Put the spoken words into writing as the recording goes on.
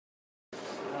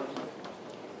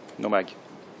No mic.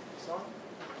 It's on?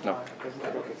 No. Okay.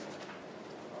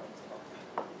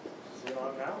 Is it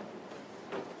on now?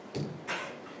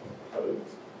 Hello?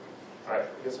 All right,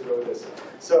 I guess we'll go with this.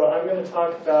 So I'm going to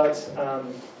talk about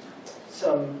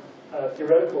some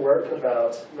theoretical work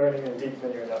about learning in deep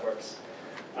linear networks.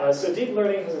 So deep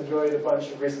learning has enjoyed a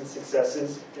bunch of recent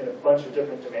successes in a bunch of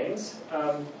different domains.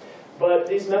 But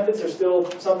these methods are still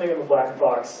something of a black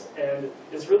box, and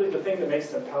it's really the thing that makes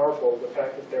them powerful. The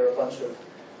fact that they're a bunch of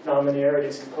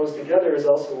nonlinearities composed together is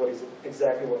also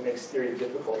exactly what makes theory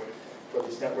difficult for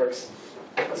these networks.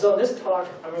 So in this talk,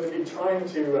 I'm going to be trying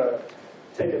to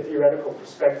take a theoretical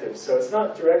perspective. So it's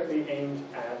not directly aimed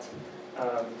at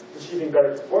achieving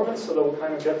better performance, although we'll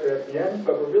kind of get there at the end,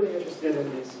 but we're really interested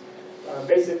in these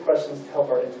basic questions to help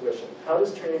our intuition. How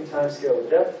does training time scale with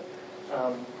depth?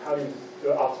 How do the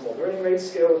optimal learning rates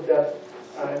scale with depth?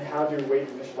 And how do weight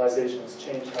initializations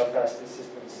change how fast these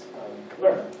systems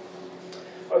learn?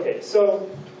 Okay, so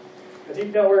a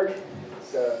deep network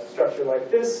is a structure like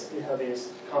this. You have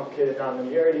these complicated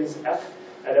nonlinearities, F,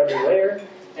 at every layer.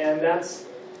 And that's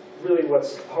really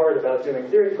what's hard about doing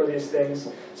theory for these things.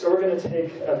 So we're going to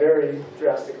take a very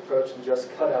drastic approach and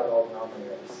just cut out all the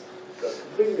nonlinearities. So it's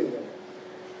completely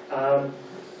linear.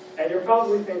 And you're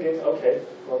probably thinking, okay,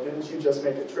 well, didn't you just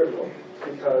make it trivial?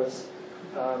 Because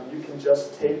you can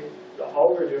just take,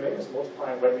 all we're doing is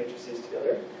multiplying wet matrices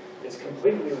together. It's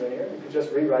completely linear. You can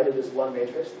just rewrite it as one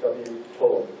matrix, W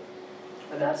total.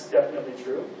 And that's definitely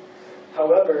true.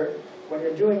 However, when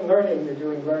you're doing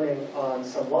learning on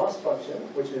some loss function,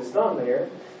 which is nonlinear.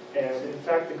 And in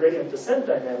fact, the gradient descent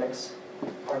dynamics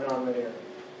are nonlinear.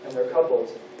 And they're coupled,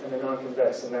 and they're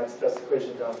non-convex, and that's the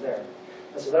equation down there.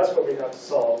 And so that's what we have to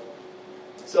solve.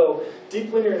 So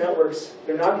deep linear networks,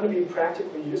 they're not going to be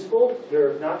practically useful.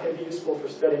 They're not going to be useful for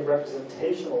studying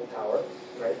representational power,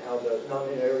 right? How the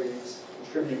nonlinearities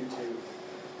contribute to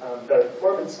better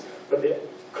performance. But they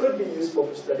could be useful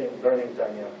for studying learning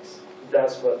dynamics.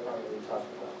 That's what I'm going to be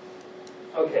talking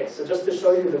about. Okay, so just to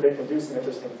show you that they can do some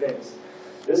interesting things.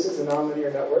 This is a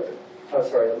nonlinear network. A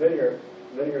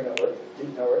linear network,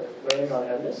 deep network, learning on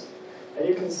MNIST. And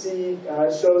you can see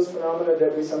it shows phenomena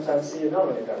that we sometimes see in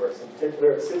nonlinear networks. In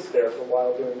particular, it sits there for a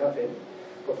while doing nothing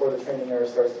before the training error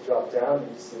starts to drop down, and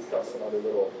you see it's got some other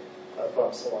little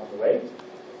bumps along the way.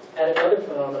 And another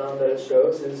phenomenon that it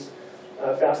shows is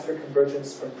faster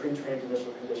convergence from pre-trained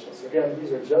initial conditions. So again,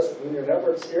 these are just linear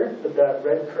networks here, but that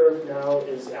red curve now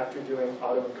is after doing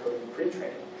autoencoding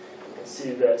pre-training. You can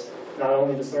see that not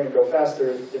only does learning go faster,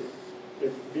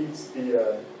 it beats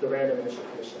the random initial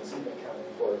conditions, even accounting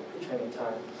for pre-training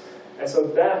time. And so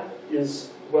that is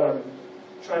what I'm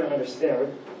trying to understand. We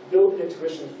build the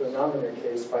intuition for the nonlinear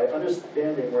case by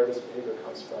understanding where this behavior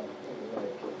comes from in the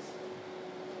linear case.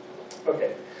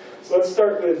 Okay, so let's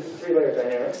start with three-layer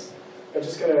dynamics. I'm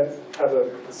just going to have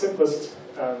the simplest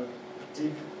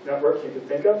deep network you could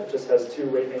think of. It just has two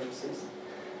weight matrices,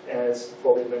 and it's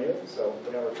fully linear, so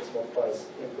the network just multiplies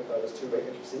input by those two weight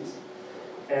matrices.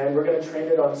 And we're going to train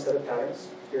it on a set of patterns.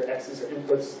 Here, x's are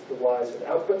inputs, the y's are the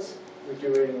outputs. We're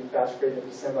doing batch gradient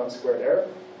descent on squared error.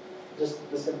 Just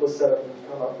the simplest setup you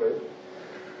can come up with.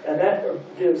 And that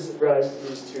gives rise to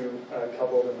these two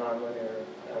coupled and nonlinear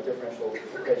differential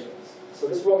equations. So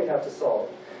this is what we have to solve.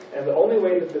 And the only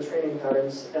way that the training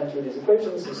patterns enter these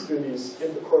equations is through these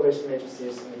input correlation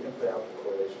matrices and the input-output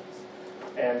correlations.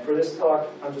 And for this talk,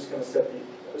 I'm just going to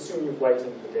assume you've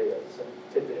lightened the data. So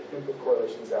take the input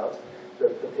correlations out. The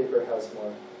paper has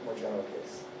more general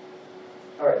case.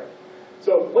 All right,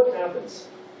 so what happens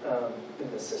in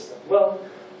this system? Well,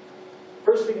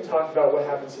 first we can talk about what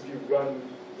happens if you run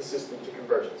the system to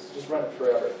convergence. Just run it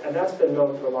forever. And that's been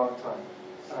known for a long time.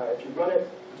 If you run it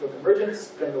to a convergence,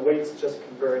 then the weights just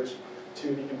converge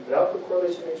to the input-output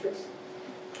correlation matrix,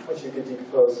 which you could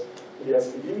decompose with the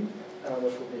SVD,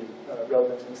 which will be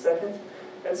relevant in a second.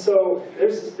 And so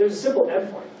there's a simple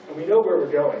endpoint, and we know where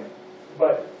we're going.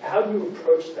 But how do you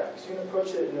approach that? Because you can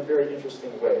approach it in a very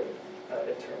interesting way,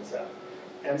 it turns out.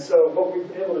 And so what we've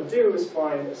been able to do is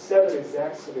find a set of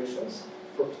exact solutions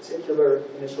for particular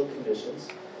initial conditions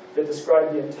that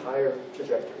describe the entire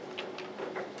trajectory.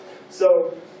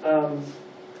 So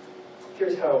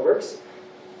here's how it works.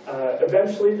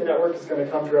 Eventually, the network is going to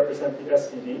come to represent the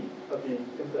SVD of the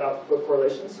input-output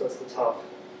correlation, so it's the top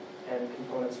n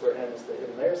components where n is the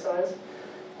hidden layer size.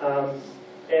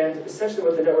 And essentially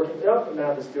what the network input-output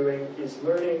map is doing is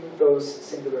learning those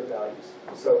singular values.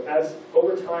 So as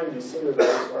over time, these singular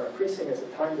values are increasing as a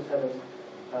time-dependent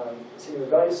singular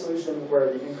value solution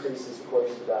where the increase is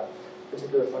according to that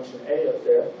particular function A up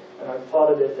there. And I've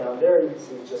plotted it down there. You can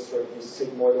see just sort of these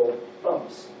sigmoidal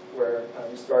bumps where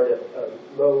you start at a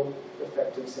low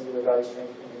effective singular value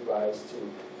strength and you rise to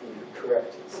the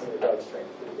correct singular value strength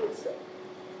for the data set.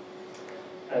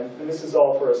 And this is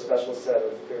all for a special set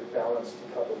of very balanced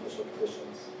decoupled initial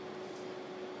conditions.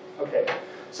 Okay,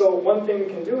 so one thing we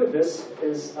can do with this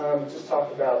is just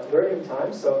talk about learning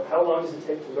time. So how long does it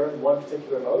take to learn one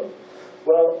particular mode?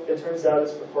 Well, it turns out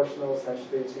it's proportional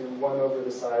essentially to 1 over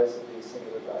the size of the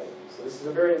singular value. So this is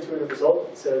a very intuitive result.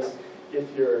 It says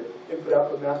if your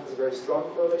input-output map has a very strong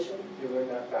correlation, you learn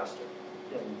that faster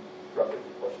in roughly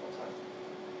proportional time.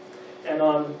 And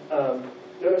on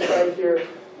the other side here,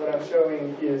 what I'm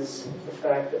showing is the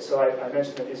fact that, so I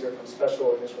mentioned that these are from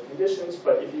special initial conditions,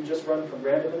 but if you just run from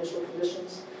random initial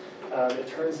conditions, it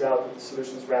turns out that the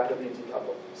solutions rapidly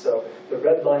decouple. So the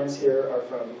red lines here are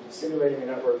from simulating a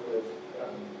network with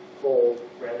full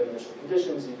random initial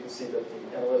conditions. You can see that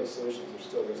the analytic solutions are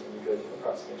still reasonably good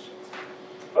approximations.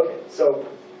 Okay, so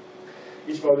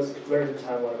each mode is learned in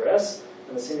time 1 over s,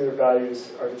 and the singular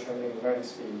values are determining the learning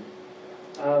speed.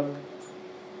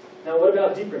 Now what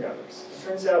about deeper networks? It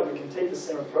turns out we can take the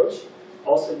same approach,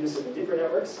 also use it in deeper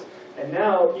networks, and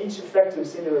now each effective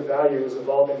singular value is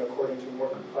evolving according to a more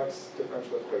complex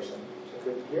differential equation, which is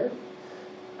written here.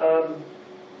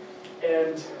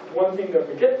 And one thing that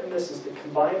we get from this is the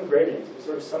combined gradient. We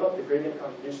sort of sum up the gradient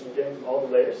contribution you're getting from all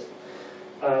the layers.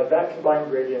 That combined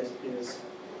gradient is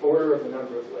order of the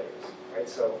number of layers, right?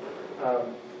 So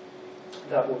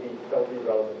that will be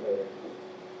relevant later.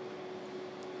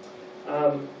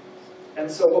 And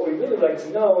so what we really like to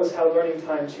know is how learning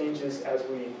time changes as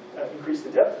we increase the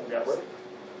depth of the network.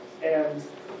 And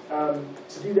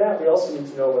to do that, we also need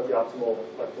to know what the optimal,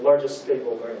 like the largest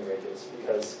stable learning rate is,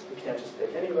 because we can't just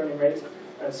pick any learning rate.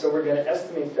 And so we're going to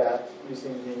estimate that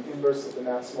using the inverse of the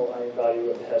maximal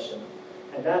eigenvalue of the Hessian.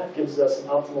 And that gives us an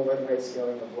optimal learning rate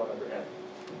scaling of 1 over n.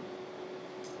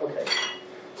 Okay,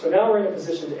 so now we're in a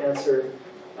position to answer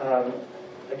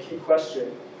a key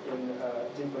question in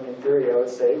deep learning theory, I would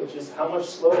say, which is how much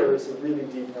slower is a really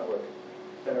deep network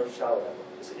than a shallow network?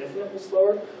 Is it infinitely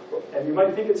slower? And you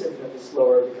might think it's infinitely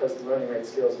slower because the learning rate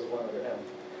scales as 1 over n.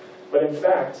 But in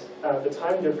fact, the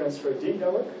time difference for a deep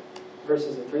network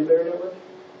versus a 3-layer network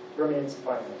remains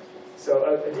finite. So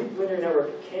a deep linear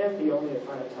network can be only a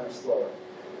finite time slower,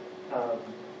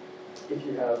 if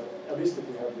you have, at least if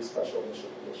you have these special initial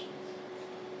conditions.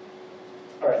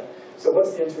 All right, so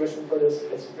what's the intuition for this?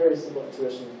 It's a very simple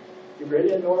intuition. The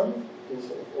gradient norm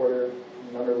is order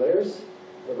number of layers.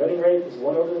 The learning rate is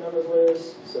 1 over the number of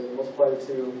layers, so you multiply the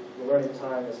two. The learning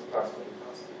time is approximately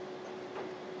constant.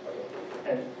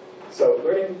 Okay. And so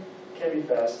learning can be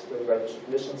fast with the right initial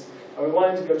conditions. And we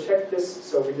wanted to go check this,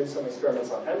 so we did some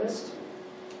experiments on MNIST.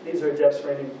 These are depths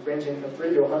ranging from 3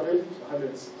 to 100.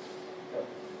 100's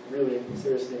really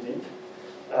seriously deep.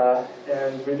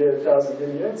 And we did 1,000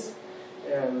 hidden units.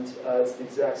 And it's the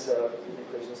exact setup of the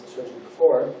equations I showed you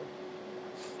before.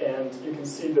 And you can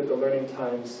see that the learning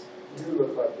times do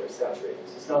look like they're saturated.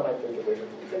 So it's not like they get away from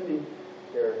infinity.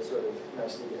 They're sort of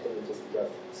nicely behaved as the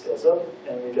depth scales up,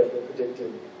 and we get the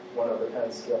predicted 1 over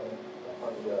n scaling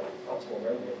on the optimal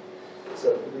learning rate.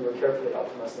 So we were carefully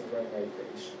optimizing the learning rate for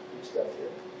each depth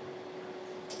here.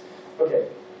 Okay,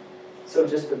 so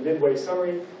just the midway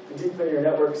summary. The deep linear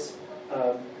networks,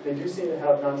 they do seem to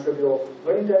have non-trivial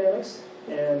learning dynamics,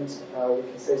 and we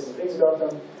can say some things about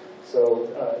them.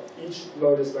 So each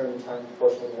mode is learned in time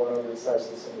proportional to 1 over the size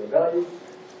of the singular value.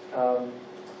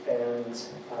 And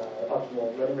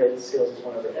optimal learning rate scales as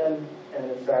 1 over n.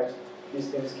 And in fact, these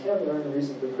things can learn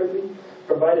reasonably quickly,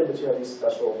 provided that you have these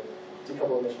special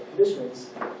decoupled initial conditions.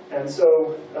 And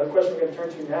so the question we're going to turn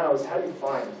to now is how do you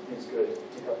find these good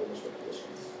decoupled initial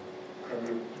conditions? And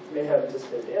you may have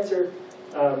anticipated the answer.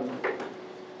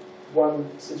 One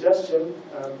suggestion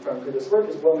from previous work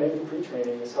is, well, maybe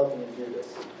pre-training is helping you do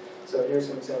this. So here's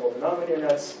an example of the nonlinear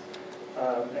nets,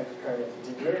 and comparing it to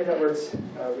deep linear networks.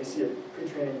 We see a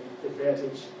pre-training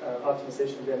advantage,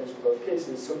 optimization advantage in both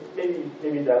cases. So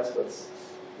maybe that's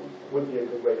would be a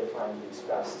good way to find these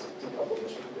fast decoupled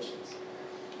initial conditions.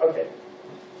 Okay,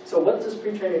 so what does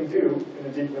pre-training do in a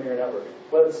deep linear network?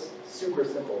 Well, it's super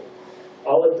simple.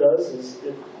 All it does is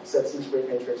it sets each weight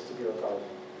matrix to be orthogonal.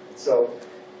 So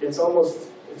it's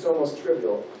almost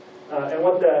trivial. And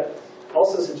what that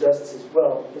also suggests is,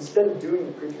 well, instead of doing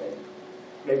the pre-training,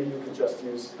 maybe you could just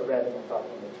use a random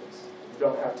orthogonal matrix. You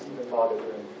don't have to even bother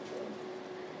doing pre-training.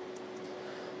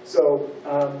 So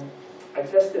I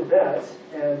tested that,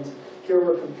 and here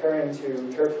we're comparing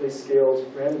to carefully scaled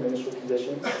random initial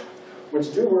conditions,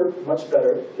 which do work much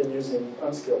better than using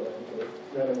unscaled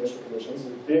random initial conditions.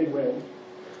 It's a big win.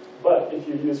 But if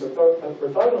you use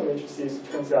orthogonal matrices,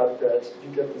 it turns out that you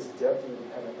get this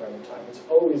depth-independent learning time. It's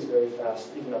always very fast,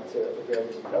 even up to a very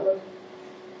deep network.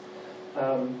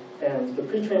 And the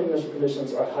pre-trained initial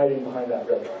conditions are hiding behind that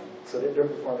red line. So they're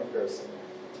performing very similar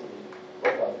to the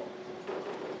orthogonal.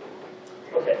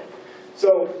 Okay,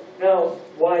 so now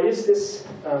why is this?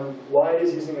 Why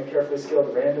is using a carefully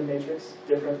scaled random matrix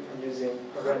different from using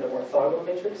a random orthogonal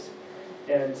matrix?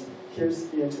 And here's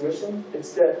the intuition.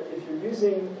 It's that if you're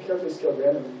using a carefully scaled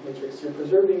random matrix, you're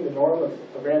preserving the norm of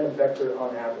a random vector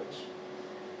on average.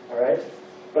 All right?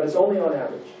 But it's only on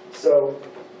average. So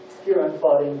here I'm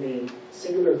plotting the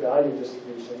singular value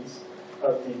distributions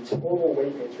of the total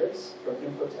weight matrix from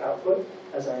input to output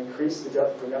as I increase the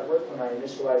depth of the network when I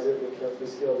initialize it with carefully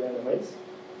scaled random weights.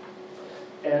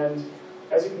 And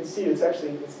as you can see,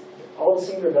 all the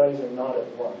singular values are not at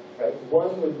 1. Right?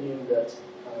 1 would mean that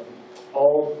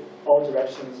all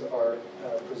directions are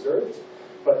preserved,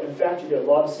 but in fact you get a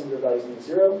lot of singular values in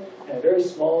 0 and a very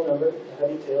small number, a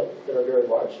heavy tail, that are very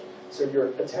large. So you're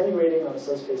attenuating on a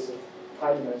subspace of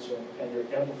high dimension and you're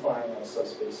amplifying on a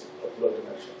subspace of low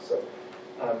dimension. So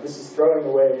this is throwing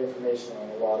away information on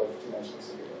a lot of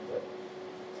dimensions of your input,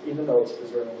 even though it's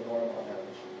preserving the norm on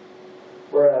average.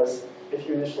 Whereas if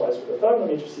you initialize with orthogonal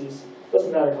matrices, it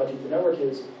doesn't matter how deep the network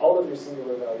is, all of your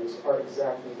singular values are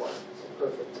exactly 1. It's a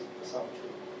perfect isometry.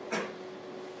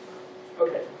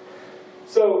 Okay,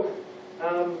 so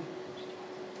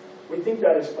we think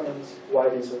that explains why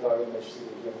these orthogonal matrices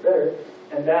are doing better,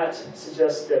 and that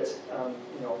suggests that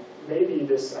maybe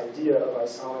this idea of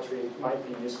isometry might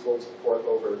be useful to port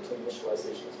over to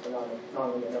initializations for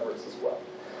nonlinear networks as well.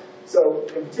 So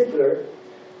in particular,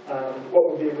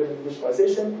 what would be a good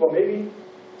initialization? Well, maybe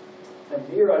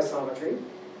a near isometry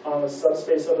on a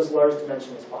subspace of as large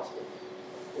dimension as possible.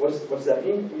 What does that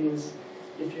mean? It means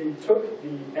if you took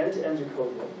the end-to-end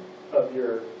Jacobian of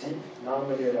your deep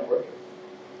nonlinear network,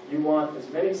 you want as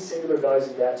many singular values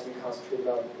of that to be concentrated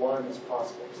on 1 as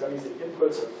possible. Because that means the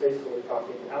inputs are faithfully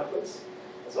propagating outputs.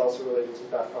 It's also related to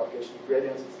back propagation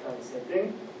gradients. It's kind of the same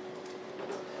thing.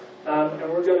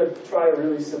 And we're going to try a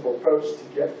really simple approach to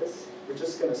get this. We're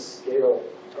just going to scale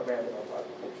a random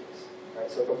orthogonal matrix.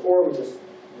 Right? So before we just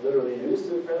literally used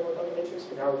the random orthogonal matrix,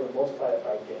 but now we're going to multiply it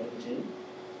by gain G.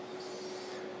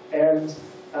 And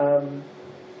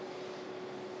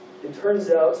it turns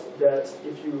out that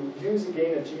if you use a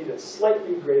gain of G that's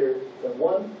slightly greater than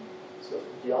 1, so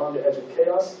beyond the edge of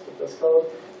chaos, if that's called,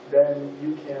 then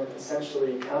you can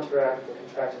essentially counteract the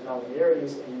contracted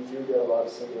nonlinearities, and you do get a lot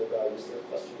of singular values that are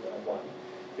clustered around 1.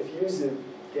 If you use a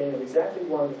gain of exactly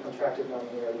 1, the contracted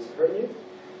nonlinearities are hurting you.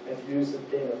 And if you use a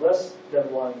gain of less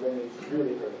than 1, then it's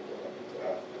really hurting you.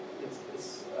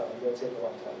 It's going to take a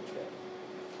long time to train.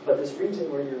 But this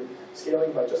region where you're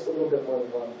scaling by just a little bit more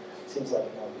than 1 seems like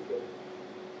it might be good.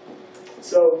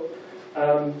 So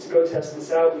to go test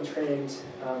this out, we trained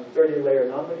 30-layer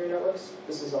nonlinear networks.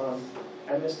 This is on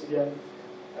MNIST again,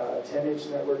 10H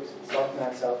networks,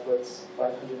 softmax outputs,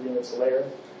 500 units a layer,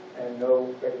 and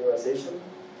no regularization.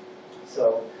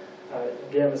 So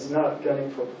again, this is not gunning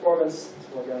for performance.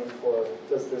 It's more gunning for,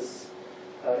 does this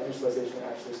initialization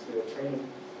actually speed up training?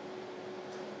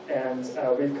 And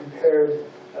we've compared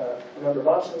a number of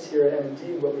options here, and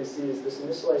indeed what we see is this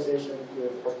initialization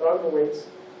with orthogonal weights,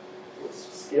 it's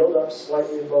scaled up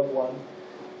slightly above 1,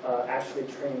 actually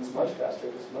trains much faster,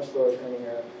 there's much lower training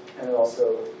error, and it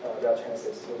also, that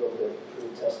translates to a little bit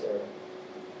improved test error.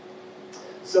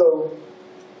 So,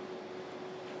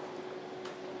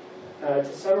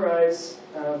 to summarize,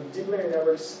 deep linear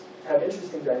networks have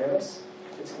interesting dynamics.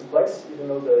 It's complex, even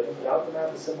though the input-output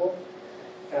map is simple.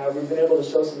 We've been able to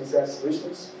show some exact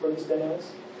solutions for these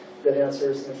dynamics that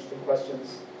answer some interesting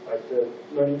questions, like the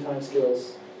learning time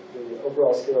scales, the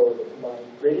overall scale of the combined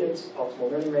gradient, optimal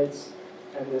learning rates,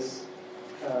 and this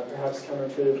perhaps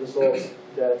counterintuitive result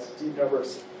that deep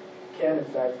networks can, in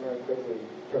fact, learn quickly,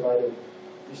 provided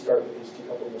you start with these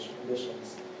decoupled initial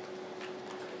conditions.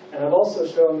 And I've also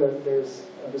shown that there's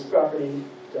this property,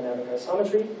 dynamic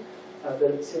isometry, that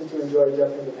it seems to enjoy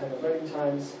depth-independent learning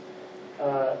times.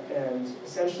 And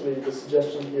essentially, the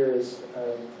suggestion here is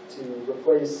to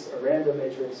replace a random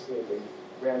matrix with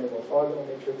a random orthogonal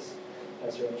matrix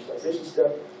as your initialization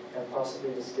step, and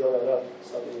possibly to scale that up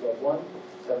slightly above 1.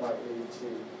 That might lead to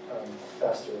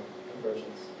faster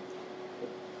conversions.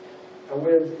 And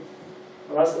with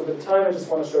the last little bit of time, I just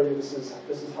want to show you, this is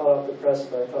hot off the press,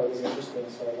 but I thought it was interesting,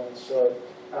 so I wanted to show it.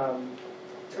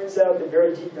 Turns out that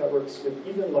very deep networks with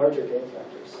even larger gain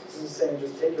factors, this is saying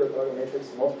just take your orthogonal matrix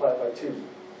and multiply it by 2,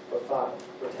 or 5,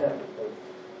 or 10, or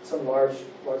some large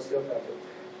scale factor,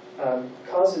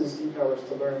 causes deep networks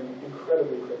to learn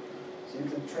incredibly quickly. So you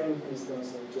can train these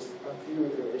things in just a few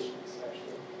iterations,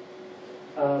 actually.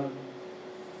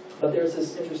 But there's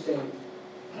this interesting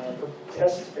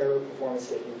test error performance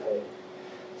that you pay.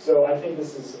 So I think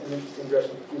this is an interesting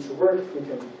direction for future work. If we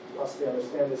can possibly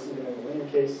understand this even in the linear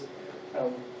case.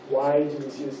 Why do we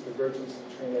see this divergence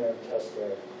in train error and test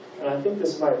error? And I think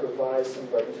this might revise some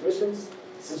of our intuitions,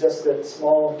 suggest that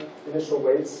small initial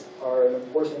weights are an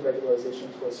important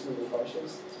regularization towards smoother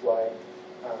functions. That's why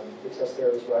the test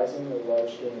error is rising with a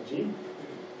large gain of G.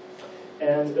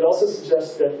 And it also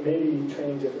suggests that maybe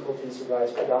training difficulties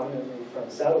arise predominantly from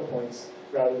saddle points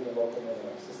rather than local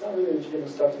minima. So it's not really that you're getting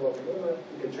stuck to local minima.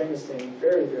 You can train this thing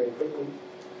very, very quickly.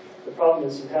 The problem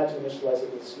is you had to initialize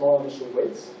it with small initial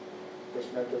weights, which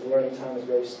meant that the learning time was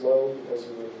very slow because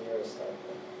you were near a saddle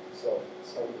point. So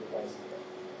slightly revised there.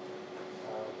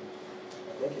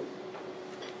 Thank you.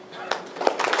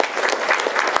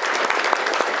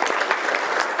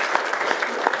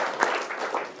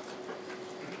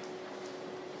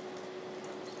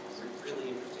 Really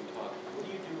interesting talk. What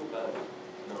do you do about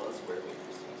non-square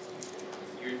matrices?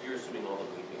 You're assuming all the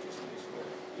weight matrices are square.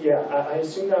 Yeah, I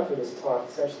assume that for this talk.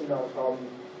 It's actually not a problem.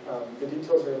 The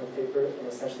details are in the paper, and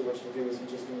essentially what you do is you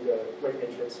just need a weight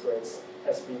matrix where its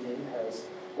SVD has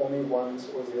only ones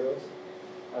or zeros.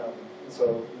 And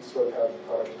so you sort of have a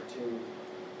product of two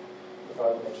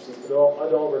orthogonal matrices. But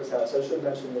it all works out. So I should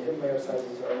mention the hidden layer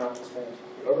sizes are not constrained.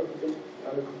 The overcomplete,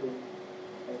 undercomplete,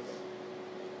 anything.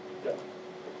 Yeah.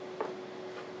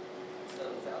 So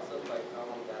it's also quite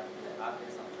common that after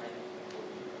some time it will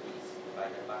be released by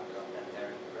the factor of that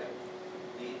error, correct?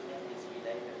 Do you think it's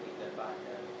related with the fact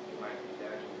that you might be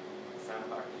learning some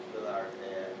particular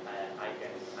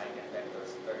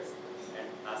eigenvectors first, and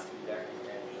as you learn it,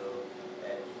 then you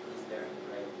increase learning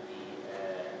rate to be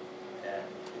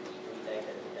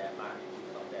related to the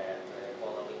magnitude of the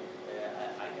following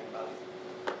eigenvalues?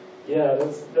 Yeah,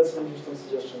 that's an interesting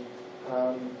suggestion.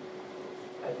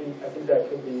 I think that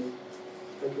could be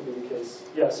the case.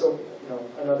 Yeah. So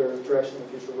another direction in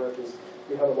future work is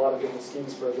we have a lot of different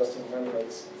schemes for adjusting learning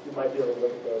rates. You might be able to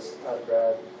look at those out of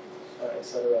grad,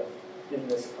 etc. in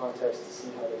this context to see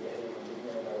how they behave in deep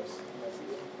neural networks.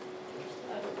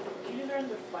 Do you learn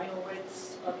the final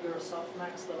weights of your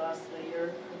softmax, the last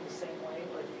layer, in the same way,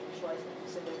 or do you initialize them in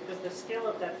the same way? Because the scale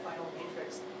of that final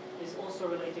matrix is also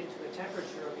related to the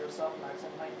temperature of your softmax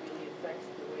and might really affect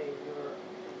the way your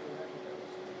learning goes.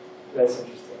 That's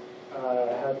interesting.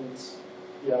 I haven't.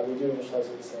 Yeah, we do initialize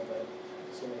it the same way.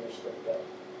 So maybe I should look at that.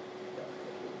 Yeah.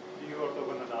 Do you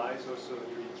orthogonalize also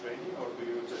during training, or do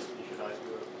you just initialize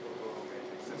your orthogonal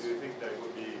matrix? And do you think that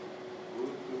would be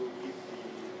good to keep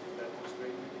that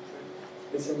constraint in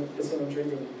training? It's an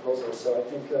intriguing proposal. So I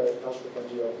think Ashok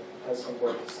Bangio has some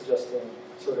work suggesting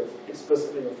sort of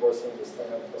explicitly enforcing this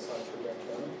dynamic assumption during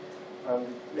training.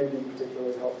 Maybe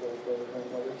particularly helpful for the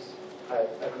current mothers. I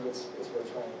think it's worth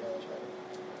trying.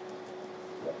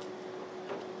 Yeah.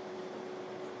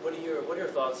 What are your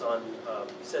thoughts on?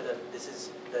 You said that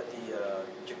the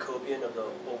Jacobian of the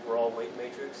overall weight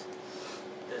matrix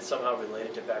is somehow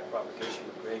related to backpropagation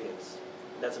with gradients.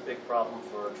 And that's a big problem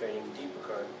for training deep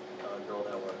recurrent neural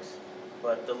networks.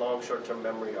 But the long short-term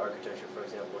memory architecture, for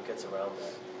example, gets around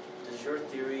that. Does your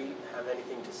theory have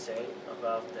anything to say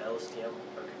about the LSTM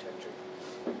architecture?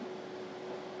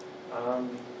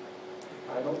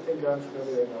 I don't think I'm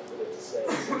familiar enough with it to say.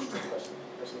 It's an interesting question.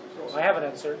 I have an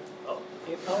answer. Oh.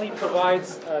 It only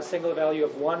provides a single value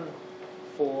of 1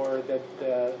 for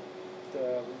the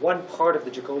one part of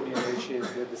the Jacobian, which is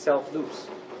the self loops.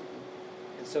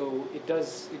 And so it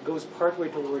goes partway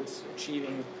towards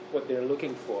achieving what they're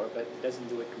looking for, but it doesn't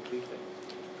do it completely.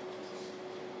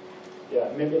 Yeah,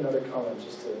 maybe another comment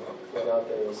just to put out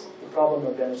there is the problem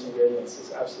of vanishing gradients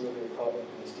is absolutely a problem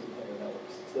in these deep linear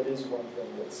networks. So that is one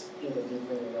thing that's in a deep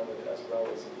linear network as well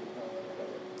as a deep nonlinear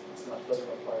network. It's not doesn't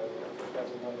require the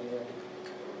nonlinear.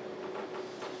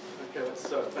 Okay, let's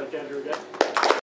thank Andrew again.